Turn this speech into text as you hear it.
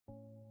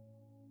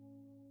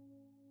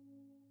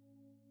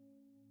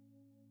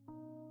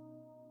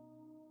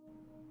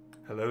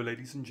Hello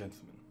ladies and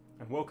gentlemen,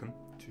 and welcome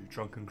to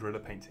Drunken Gorilla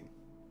Painting.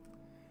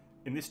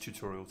 In this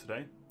tutorial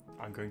today,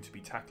 I'm going to be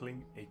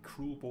tackling a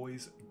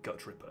Kruelboyz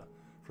Gut Ripper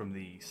from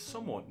the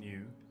somewhat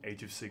new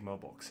Age of Sigmar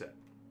box set.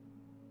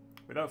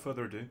 Without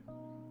further ado,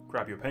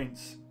 grab your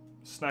paints,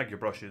 snag your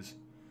brushes,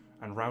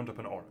 and round up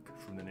an Orruk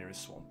from the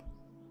nearest swamp.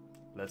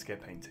 Let's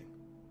get painting.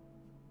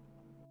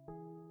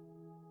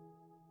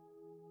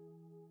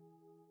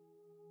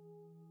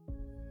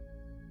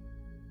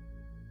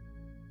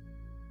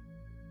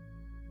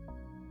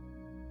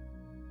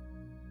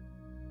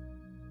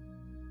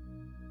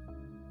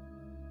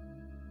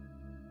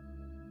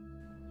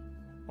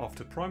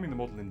 After priming the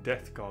model in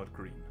Deathguard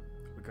Green,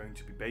 we're going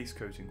to be base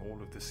coating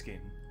all of the skin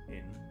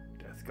in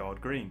Deathguard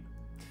Green.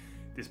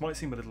 This might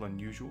seem a little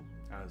unusual,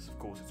 as of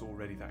course it's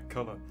already that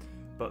colour,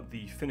 but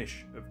the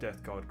finish of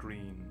Deathguard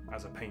Green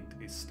as a paint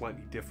is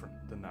slightly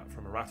different than that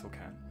from a rattle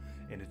can.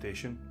 In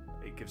addition,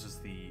 it gives us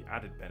the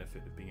added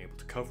benefit of being able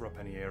to cover up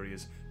any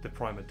areas the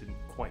primer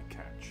didn't quite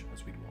catch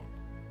as we'd want.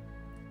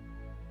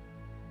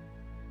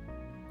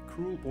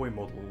 Kruelboyz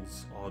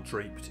models are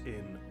draped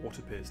in what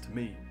appears to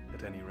me,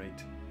 at any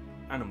rate,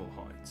 animal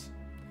hides,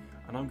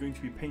 and I'm going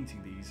to be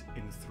painting these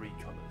in 3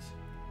 colours,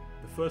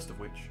 the first of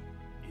which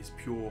is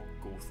pure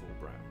Gorthor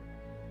Brown.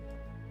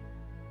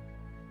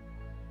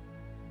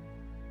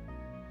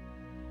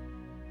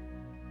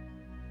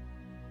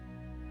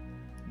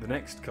 The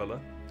next colour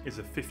is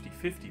a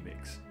 50-50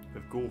 mix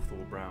of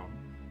Gorthor Brown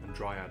and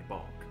Dryad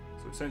Bark,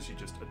 so essentially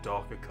just a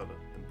darker colour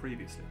than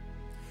previously.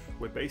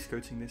 We're base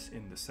coating this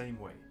in the same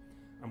way,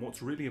 and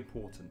what's really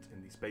important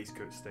in these base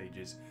coat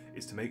stages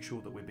is to make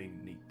sure that we're being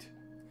neat.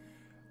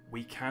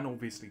 We can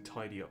obviously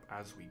tidy up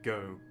as we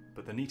go,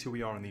 but the neater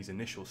we are in these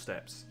initial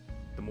steps,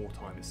 the more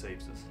time it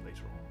saves us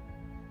later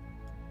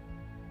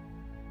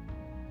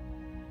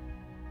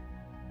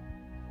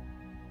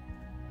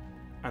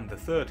on. And the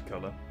third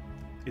colour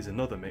is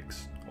another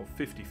mix of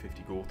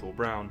 50-50 Gorthor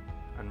Brown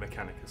and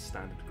Mechanicus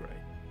Standard Grey.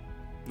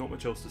 Not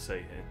much else to say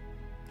here,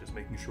 just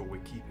making sure we're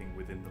keeping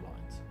within the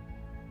lines.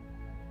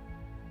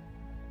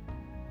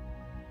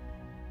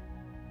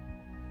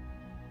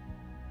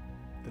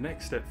 The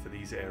next step for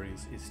these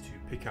areas is to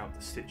pick out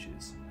the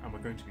stitches, and we're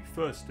going to be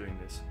first doing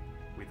this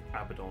with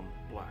Abbadon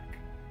Black.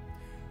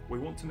 We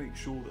want to make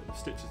sure that the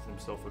stitches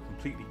themselves are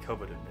completely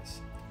covered in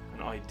this,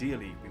 and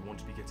ideally we want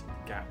to be getting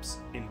the gaps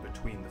in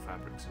between the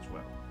fabrics as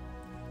well.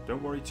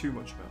 Don't worry too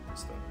much about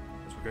this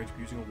though, as we're going to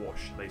be using a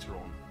wash later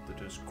on that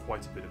does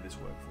quite a bit of this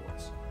work for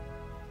us.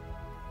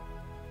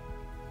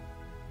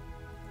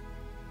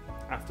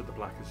 After the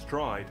black has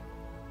dried,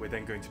 we're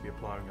then going to be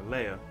applying a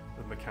layer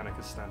of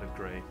Mechanicus Standard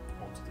Grey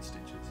onto the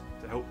stitches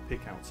to help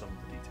pick out some of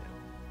the detail.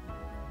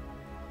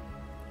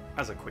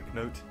 As a quick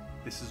note,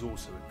 this is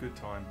also a good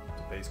time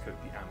to base coat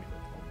the amulet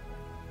on there.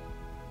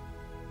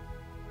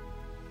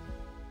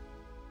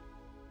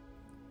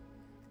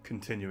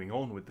 Continuing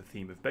on with the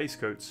theme of base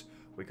coats,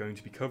 we're going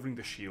to be covering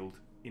the shield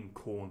in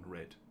Khorne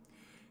Red.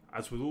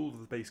 As with all of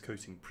the base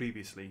coating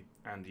previously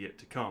and yet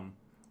to come,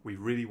 we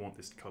really want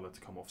this colour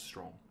to come off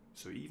strong.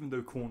 So even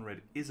though Khorne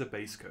Red is a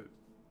base coat,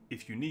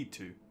 if you need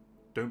to,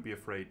 don't be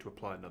afraid to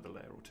apply another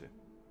layer or two.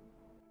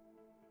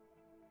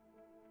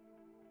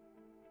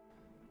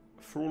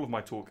 For all of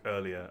my talk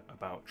earlier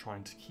about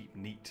trying to keep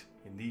neat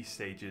in these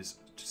stages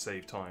to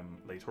save time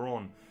later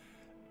on,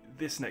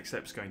 this next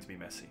step is going to be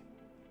messy.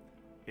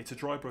 It's a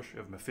dry brush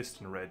of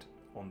Mephiston Red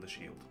on the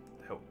shield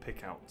to help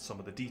pick out some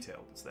of the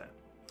detail that's there.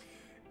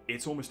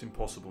 It's almost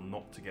impossible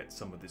not to get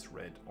some of this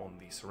red on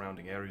the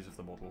surrounding areas of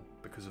the model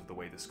because of the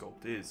way the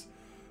sculpt is,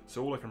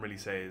 so all I can really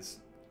say is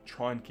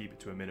try and keep it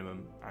to a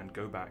minimum and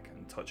go back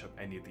and touch up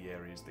any of the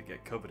areas that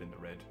get covered in the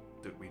red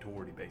that we'd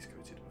already base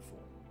coated before.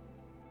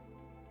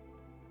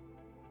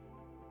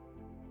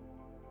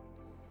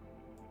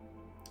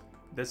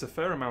 There's a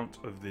fair amount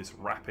of this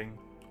wrapping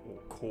or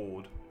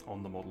cord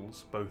on the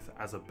models, both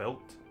as a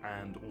belt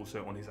and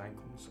also on his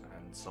ankles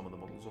and some of the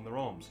models on their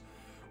arms.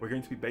 We're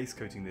going to be base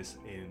coating this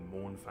in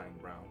Mournfang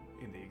Brown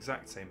in the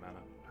exact same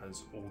manner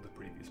as all the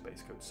previous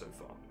base coats so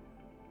far.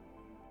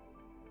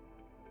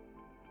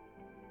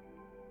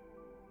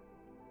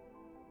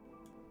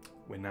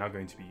 We're now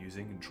going to be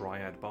using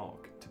Dryad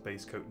Bark to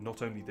base coat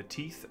not only the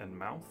teeth and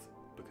mouth,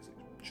 because it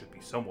should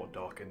be somewhat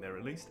dark in there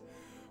at least,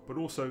 but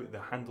also the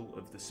handle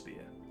of the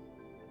spear.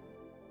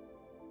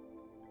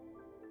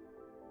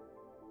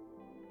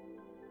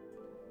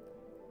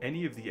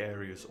 Any of the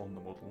areas on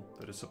the model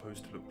that are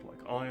supposed to look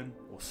like iron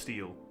or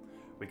steel,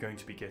 we're going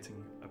to be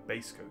getting a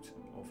base coat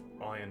of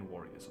Iron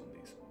Warriors on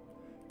these.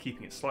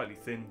 Keeping it slightly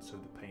thin so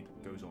the paint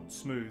goes on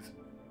smooth,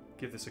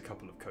 give this a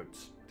couple of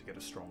coats to get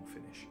a strong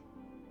finish.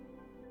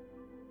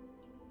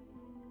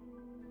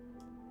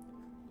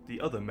 The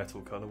other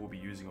metal colour we'll be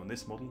using on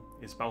this model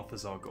is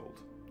Balthasar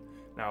Gold.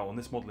 Now on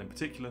this model in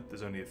particular,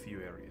 there's only a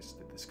few areas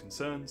that this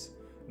concerns,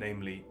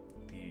 namely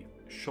the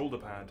shoulder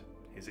pad,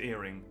 his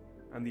earring,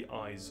 and the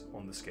eyes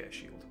on the Skare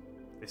shield.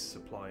 This is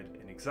applied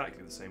in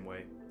exactly the same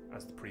way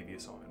as the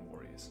previous Iron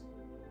Warriors.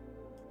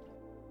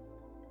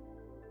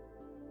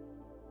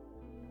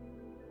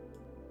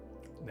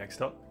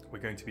 Next up, we're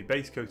going to be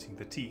base coating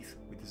the teeth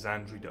with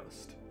Zandri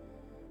Dust.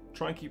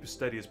 Try and keep as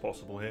steady as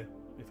possible here.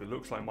 If it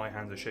looks like my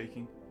hands are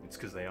shaking, it's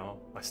because they are.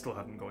 I still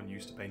haven't gotten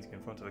used to painting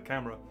in front of the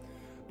camera,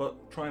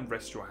 but try and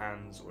rest your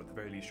hands, or at the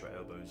very least your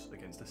elbows,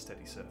 against a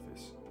steady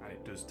surface, and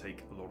it does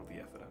take a lot of the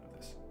effort out of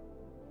this.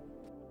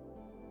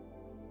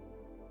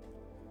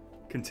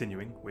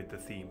 Continuing with the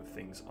theme of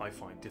things I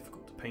find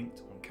difficult to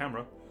paint on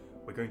camera,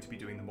 we're going to be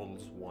doing the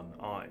model's one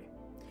eye.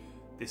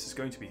 This is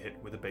going to be hit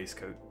with a base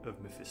coat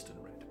of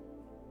Mephiston Red.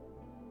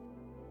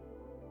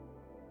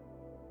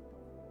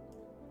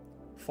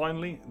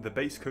 Finally, the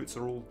base coats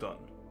are all done,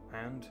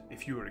 and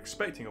if you were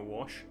expecting a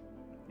wash,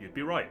 you'd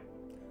be right.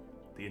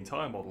 The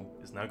entire model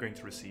is now going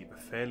to receive a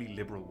fairly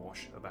liberal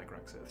wash of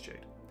Agrax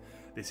Earthshade.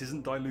 This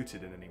isn't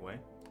diluted in any way,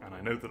 and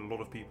I know that a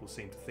lot of people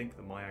seem to think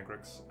that my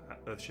Agrax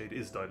Earthshade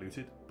is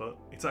diluted, but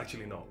it's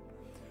actually not.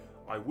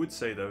 I would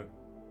say though,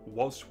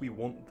 whilst we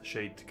want the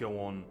shade to go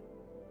on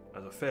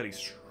as a fairly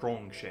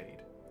strong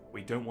shade,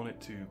 we don't want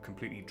it to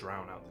completely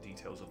drown out the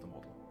details of the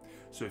model.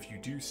 So if you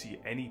do see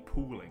any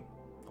pooling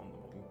on the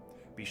model,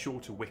 be sure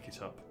to wick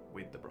it up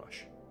with the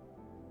brush.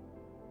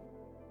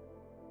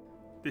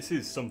 This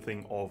is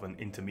something of an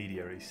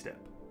intermediary step.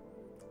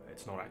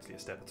 It's not actually a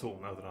step at all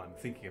now that I'm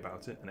thinking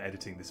about it and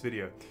editing this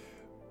video.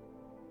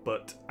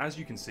 But as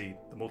you can see,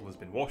 the model has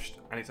been washed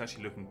and it's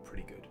actually looking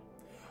pretty good.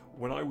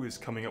 When I was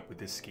coming up with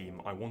this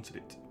scheme, I wanted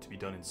it to be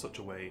done in such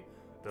a way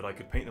that I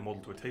could paint the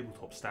model to a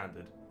tabletop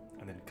standard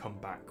and then come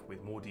back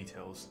with more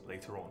details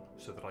later on,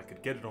 so that I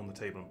could get it on the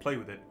table and play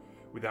with it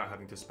without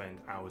having to spend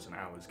hours and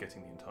hours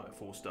getting the entire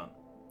force done.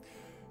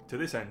 To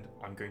this end,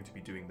 I'm going to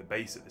be doing the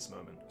base at this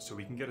moment, so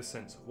we can get a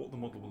sense of what the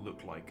model will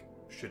look like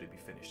should it be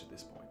finished at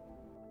this point.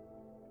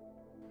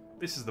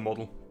 This is the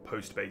model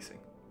post-basing.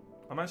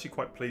 I'm actually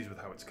quite pleased with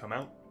how it's come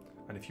out,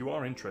 and if you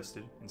are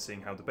interested in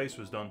seeing how the base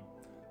was done,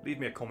 leave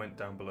me a comment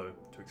down below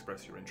to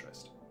express your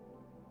interest.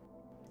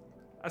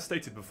 As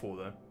stated before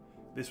though,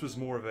 this was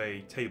more of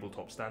a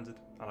tabletop standard,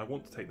 and I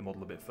want to take the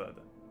model a bit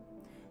further.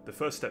 The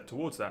first step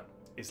towards that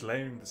is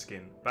layering the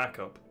skin back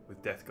up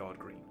with Death Guard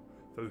green,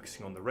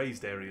 focusing on the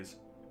raised areas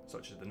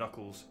such as the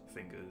knuckles,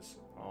 fingers,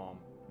 arm,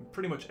 and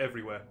pretty much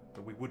everywhere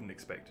that we wouldn't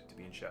expect to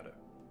be in shadow.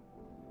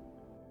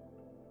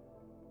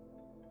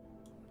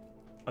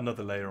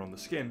 Another layer on the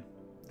skin,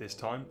 this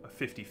time a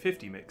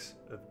 50-50 mix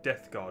of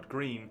Death Guard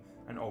green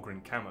and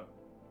Ogryn Camo.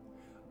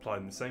 Applied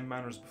in the same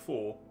manner as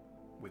before,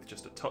 with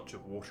just a touch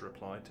of water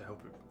applied to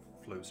help it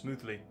flow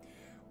smoothly,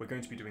 we're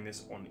going to be doing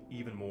this on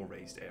even more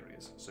raised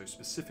areas, so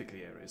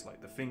specifically areas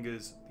like the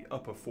fingers, the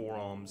upper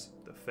forearms,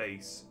 the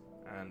face,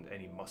 and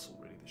any muscle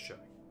really that's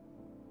showing.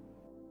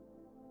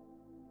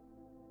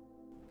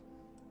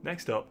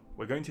 Next up,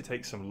 we're going to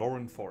take some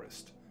Loren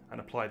Forest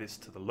and apply this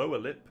to the lower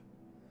lip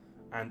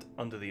and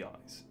under the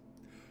eyes.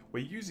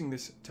 We're using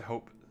this to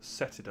help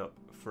set it up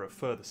for a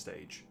further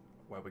stage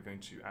where we're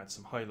going to add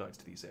some highlights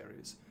to these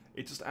areas.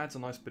 It just adds a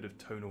nice bit of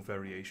tonal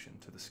variation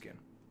to the skin.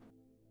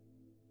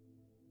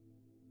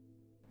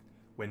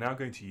 We're now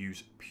going to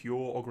use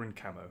pure Ogryn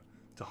Camo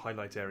to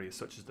highlight areas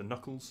such as the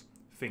knuckles,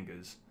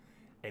 fingers,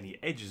 any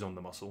edges on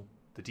the muscle,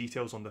 the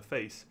details on the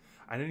face,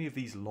 and any of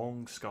these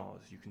long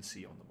scars you can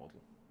see on the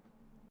model.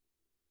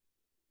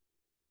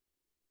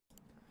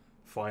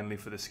 Finally,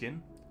 for the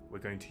skin, we're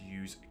going to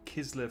use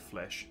Kislev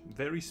flesh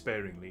very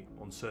sparingly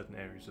on certain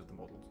areas of the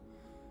model,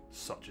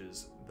 such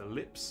as the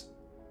lips,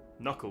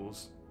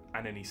 knuckles,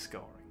 and any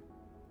scarring.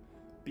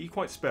 Be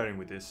quite sparing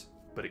with this,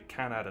 but it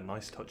can add a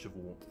nice touch of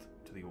warmth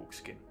to the orc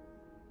skin.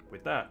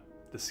 With that,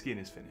 the skin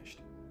is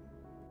finished.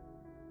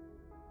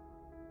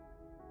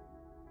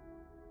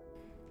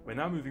 We're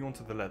now moving on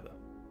to the leather,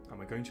 and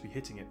we're going to be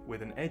hitting it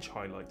with an edge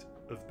highlight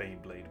of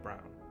Baneblade Brown.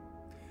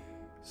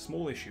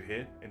 Small issue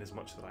here, in as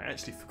much that I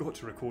actually forgot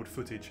to record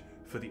footage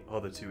for the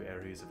other two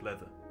areas of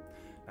leather.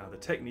 Now the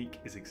technique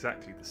is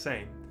exactly the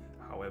same,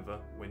 however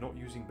we're not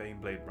using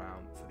Baneblade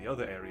Brown for the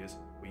other areas,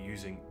 we're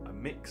using a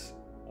mix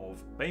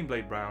of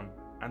Baneblade Brown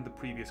and the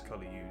previous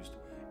colour used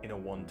in a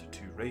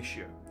 1:2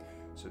 ratio.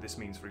 So this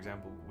means, for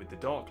example, with the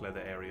dark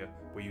leather area,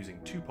 we're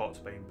using 2 parts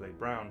Baneblade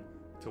Brown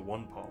to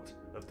 1 part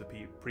of the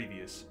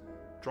previous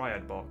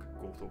Dryad Bark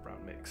Gorthor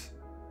Brown mix.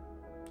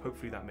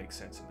 Hopefully that makes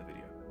sense in the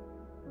video.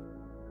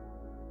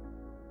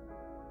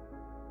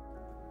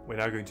 We're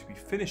now going to be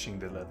finishing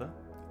the leather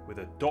with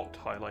a dot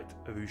highlight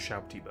of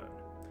Ushabti Bone.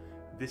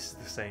 This is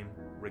the same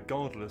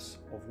regardless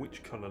of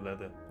which colour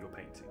leather you're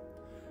painting.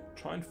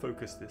 Try and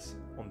focus this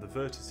on the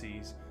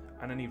vertices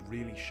and any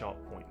really sharp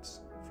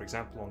points, for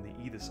example on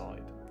the either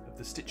side of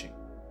the stitching.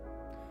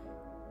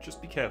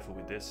 Just be careful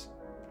with this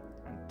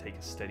and take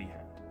a steady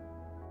hand.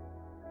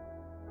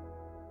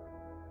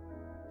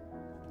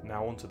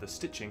 Now onto the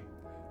stitching,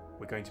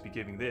 we're going to be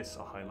giving this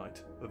a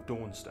highlight of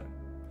Dawnstone.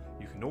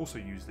 You can also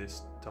use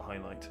this to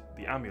highlight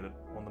the amulet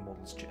on the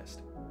model's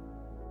chest.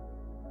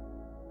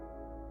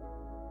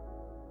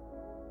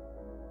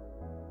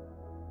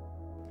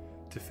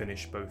 To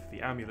finish both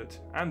the amulet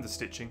and the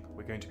stitching,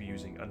 we're going to be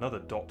using another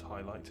dot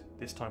highlight,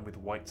 this time with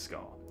white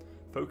Skare.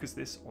 Focus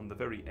this on the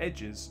very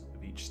edges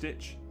of each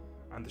stitch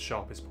and the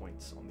sharpest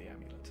points on the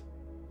amulet.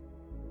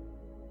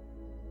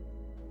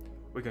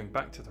 We're going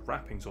back to the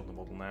wrappings on the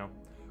model now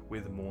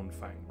with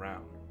Mournfang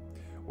Brown.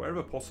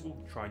 Wherever possible,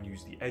 try and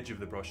use the edge of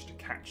the brush to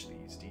catch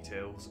these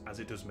details, as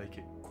it does make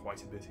it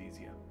quite a bit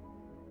easier.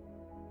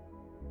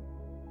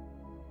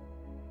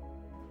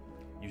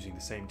 Using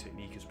the same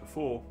technique as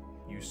before,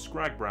 use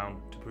Skrag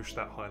Brown to push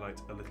that highlight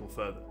a little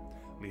further,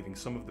 leaving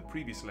some of the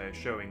previous layer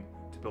showing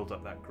to build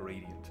up that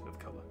gradient of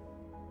colour.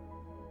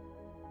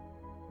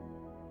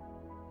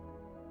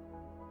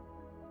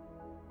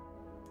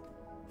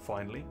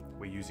 Finally,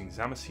 we're using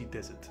Zamacy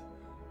Desert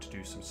to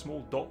do some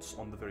small dots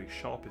on the very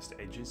sharpest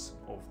edges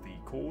of the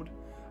cord,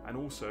 and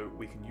also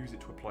we can use it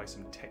to apply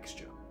some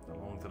texture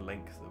along the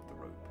length of the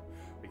rope.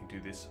 We can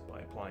do this by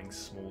applying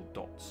small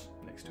dots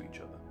next to each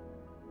other.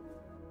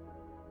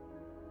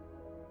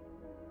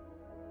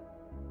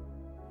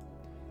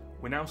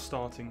 We're now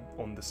starting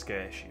on the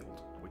Skare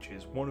shield, which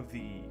is one of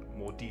the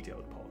more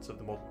detailed parts of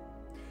the model.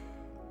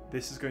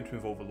 This is going to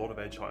involve a lot of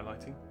edge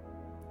highlighting,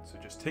 so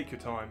just take your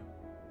time,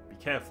 be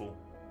careful,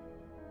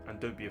 and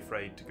don't be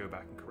afraid to go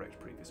back and correct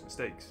previous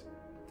mistakes.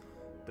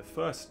 The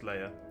first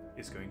layer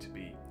is going to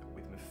be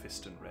with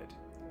Mephiston Red.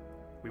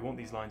 We want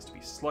these lines to be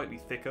slightly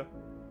thicker,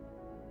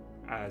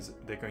 as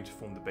they're going to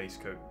form the base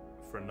coat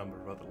for a number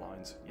of other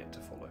lines yet to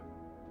follow.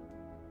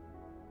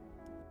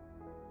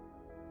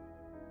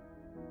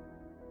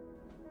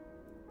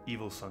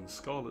 Evil Sunz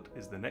Scarlet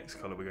is the next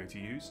colour we're going to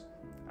use,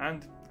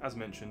 and as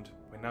mentioned,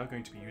 we're now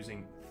going to be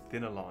using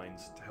thinner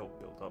lines to help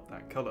build up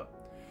that colour.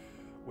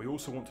 We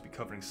also want to be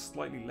covering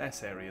slightly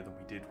less area than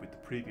we did with the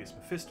previous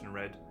Mephiston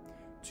Red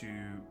to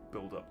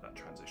build up that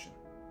transition.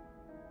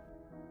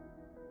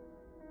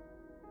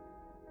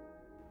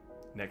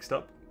 Next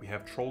up, we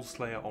have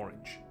Trollslayer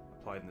Orange,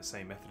 applied in the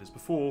same method as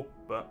before,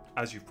 but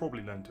as you've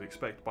probably learned to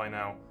expect by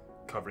now,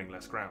 covering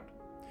less ground.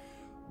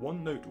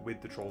 One note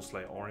with the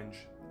Trollslayer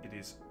Orange, it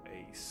is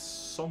a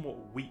somewhat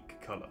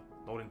weak colour,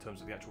 not in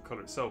terms of the actual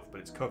colour itself,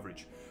 but its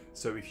coverage.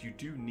 So if you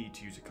do need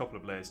to use a couple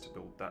of layers to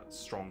build that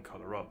strong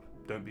colour up,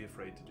 don't be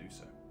afraid to do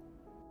so.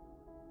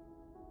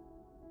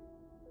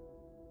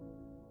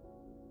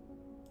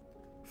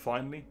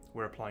 Finally,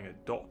 we're applying a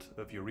dot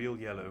of Yriel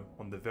Yellow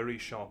on the very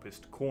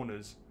sharpest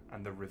corners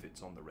and the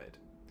rivets on the red.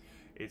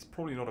 It's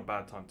probably not a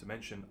bad time to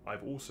mention,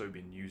 I've also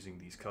been using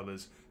these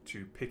colours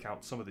to pick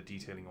out some of the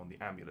detailing on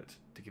the amulet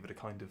to give it a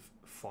kind of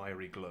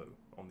fiery glow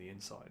on the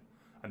inside,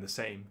 and the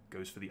same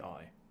goes for the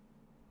eye.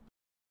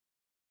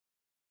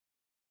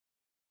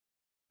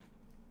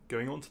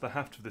 Going on to the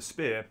haft of the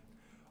spear,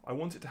 I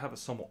want it to have a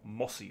somewhat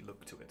mossy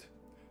look to it,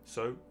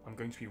 so I'm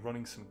going to be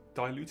running some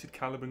diluted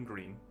Caliban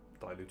green,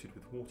 diluted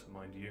with water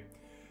mind you,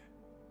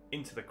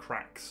 into the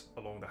cracks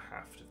along the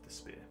haft of the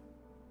spear.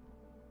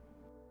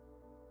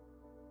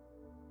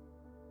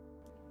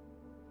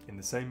 In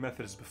the same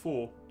method as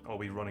before, I'll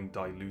be running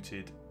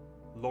diluted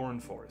Loren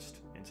Forest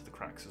into the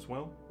cracks as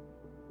well.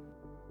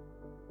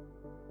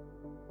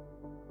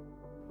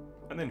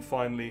 And then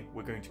finally,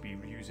 we're going to be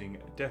using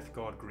Death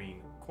Guard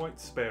green quite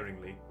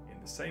sparingly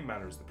in the same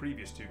manner as the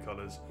previous two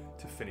colours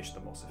to finish the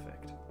moss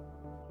effect.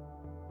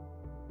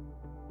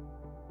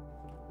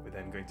 We're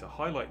then going to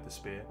highlight the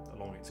spear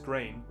along its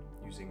grain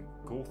using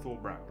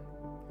Gorthor Brown.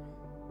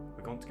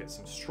 We're going to get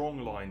some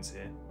strong lines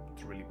here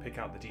to really pick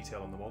out the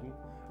detail on the model,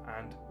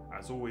 and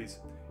as always,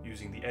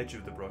 using the edge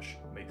of the brush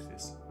makes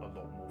this a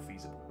lot more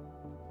feasible.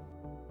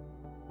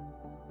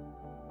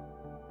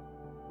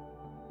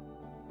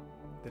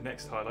 The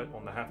next highlight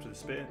on the haft of the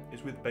spear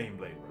is with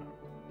Baneblade Brown.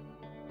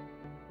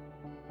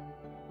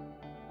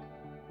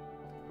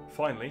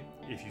 Finally,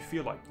 if you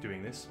feel like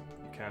doing this,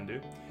 you can do,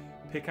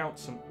 pick out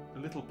some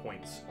little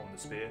points on the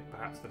spear,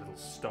 perhaps the little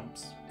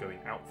stumps going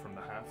out from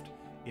the haft,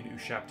 in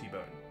Ushabti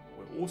Bone.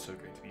 We're also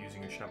going to be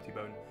using Ushabti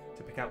Bone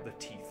to pick out the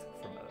teeth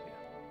from earlier.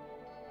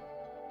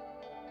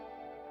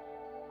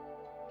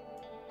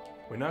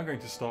 We're now going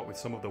to start with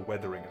some of the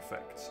weathering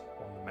effects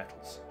on the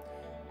metals.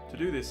 To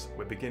do this,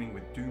 we're beginning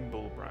with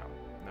Doombull Brown.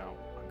 Now,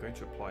 I'm going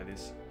to apply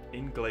this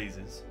in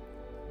glazes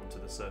onto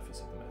the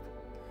surface of the metal.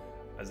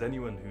 As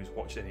anyone who's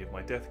watched any of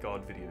my Death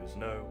Guard videos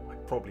know, I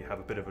probably have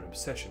a bit of an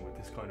obsession with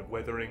this kind of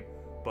weathering,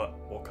 but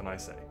what can I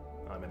say?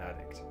 I'm an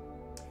addict.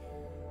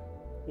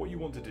 What you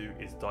want to do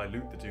is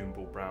dilute the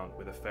Doombull Brown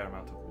with a fair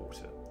amount of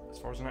water. As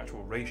far as an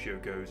actual ratio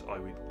goes, I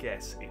would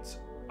guess it's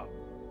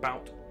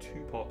about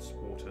 2 parts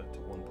water to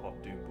 1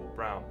 part Doombull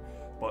Brown,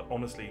 but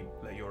honestly,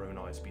 let your own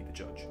eyes be the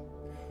judge.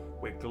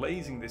 We're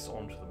glazing this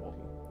onto the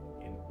model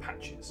in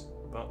patches,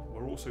 but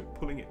we're also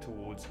pulling it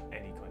towards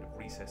any kind of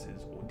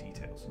recesses or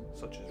details,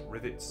 such as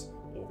rivets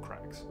or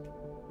cracks.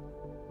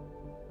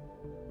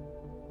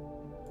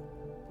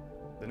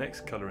 The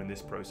next colour in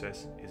this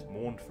process is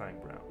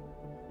Mournfang Brown.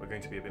 We're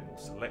going to be a bit more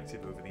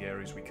selective over the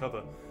areas we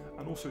cover,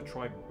 and also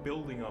try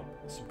building up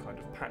some kind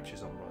of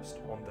patches on rust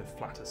on the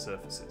flatter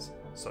surfaces,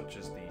 such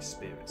as the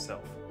spear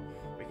itself.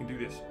 We can do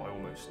this by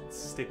almost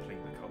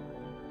stippling the colour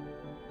on.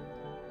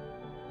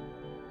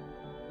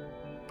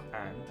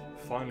 And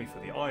finally, for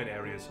the iron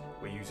areas,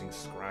 we're using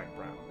Skrag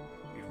Brown.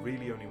 We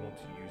really only want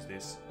to use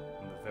this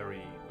on the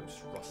very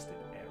most rusted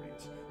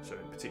areas, so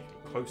particularly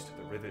close to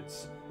the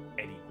rivets,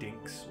 any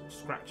dinks or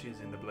scratches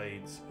in the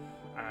blades,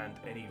 and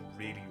any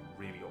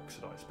really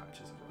oxidized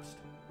patches of rust.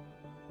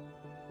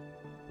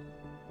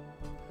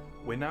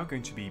 We're now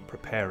going to be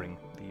preparing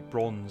the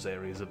bronze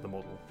areas of the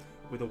model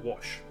with a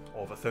wash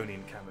of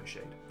Athonian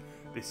Camoshade.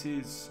 This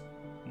is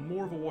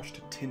more of a wash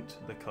to tint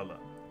the colour,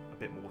 a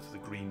bit more to the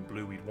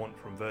green-blue we'd want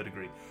from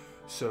verdigris,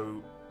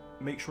 so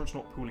make sure it's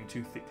not pooling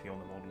too thickly on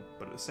the model,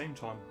 but at the same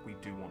time we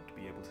do want to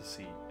be able to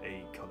see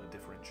a colour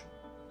differential.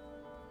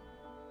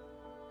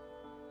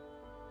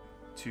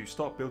 To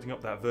start building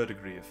up that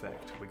verdigris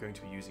effect, we're going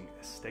to be using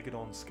a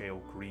Stegadon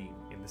scale green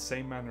in the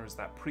same manner as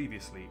that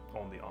previously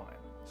on the iron.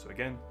 So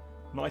again,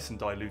 nice and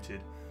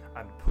diluted,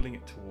 and pulling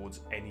it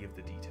towards any of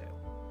the detail.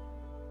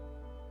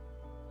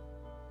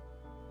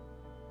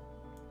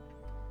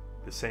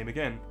 The same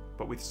again,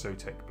 but with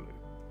Sotek Blue,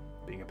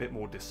 being a bit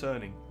more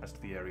discerning as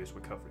to the areas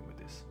we're covering with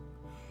this.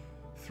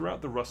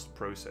 Throughout the rust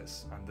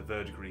process and the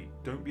verdigris,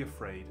 don't be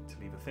afraid to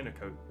leave a thinner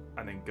coat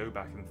and then go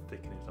back and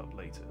thicken it up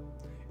later.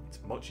 It's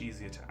much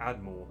easier to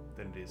add more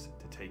than it is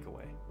to take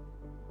away.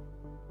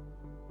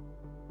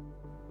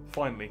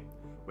 Finally,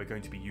 we're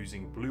going to be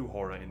using Blue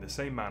Horror in the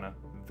same manner,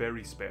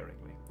 very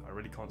sparingly. I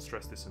really can't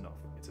stress this enough.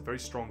 It's a very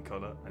strong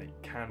colour and it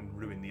can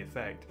ruin the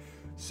effect,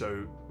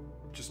 so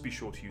just be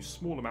sure to use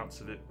small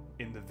amounts of it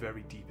in the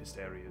very deepest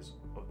areas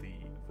of the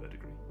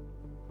verdigris.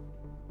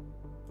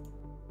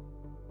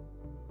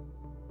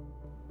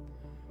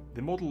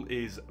 The model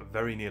is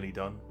very nearly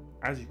done,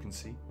 as you can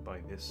see by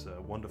this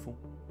wonderful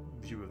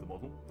view of the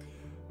model,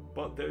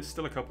 but there's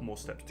still a couple more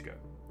steps to go.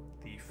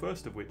 The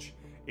first of which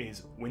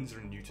is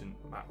Winsor & Newton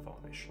matte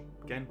varnish.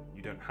 Again,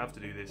 you don't have to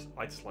do this,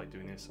 I just like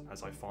doing this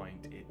as I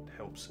find it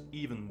helps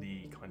even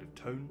the kind of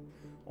tone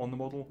on the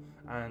model,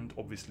 and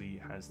obviously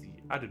has the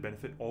added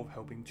benefit of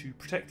helping to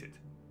protect it.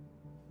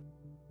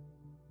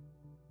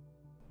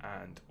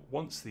 And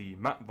once the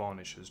matte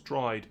varnish has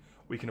dried,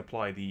 we can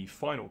apply the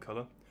final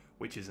colour,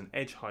 which is an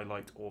edge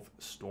highlight of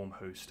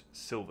Stormhost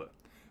Silver.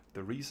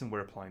 The reason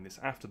we're applying this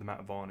after the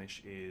matte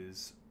varnish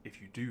is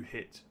if you do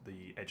hit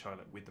the edge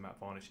highlight with the matte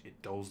varnish,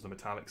 it dulls the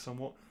metallic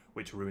somewhat,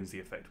 which ruins the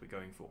effect we're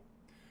going for.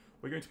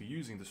 We're going to be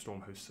using the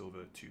Stormhost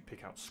Silver to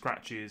pick out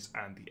scratches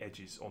and the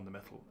edges on the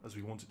metal, as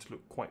we want it to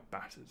look quite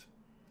battered.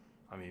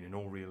 I mean, in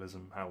all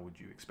realism, how would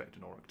you expect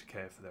an Orruk to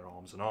care for their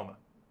arms and armour?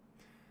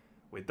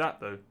 With that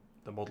though,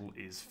 the model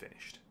is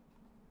finished.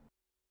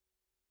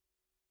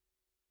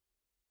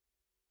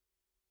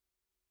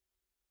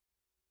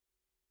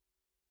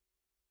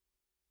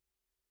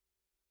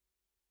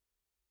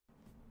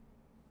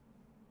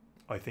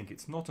 I think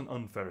it's not an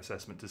unfair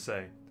assessment to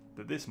say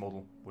that this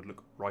model would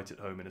look right at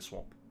home in a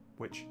swamp,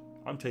 which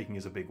I'm taking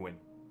as a big win.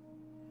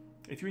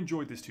 If you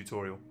enjoyed this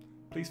tutorial,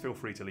 please feel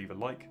free to leave a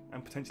like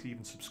and potentially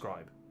even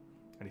subscribe.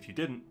 And if you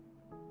didn't,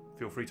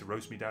 feel free to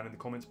roast me down in the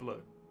comments below.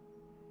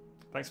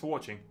 Thanks for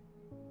watching,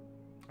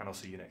 and I'll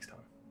see you next time.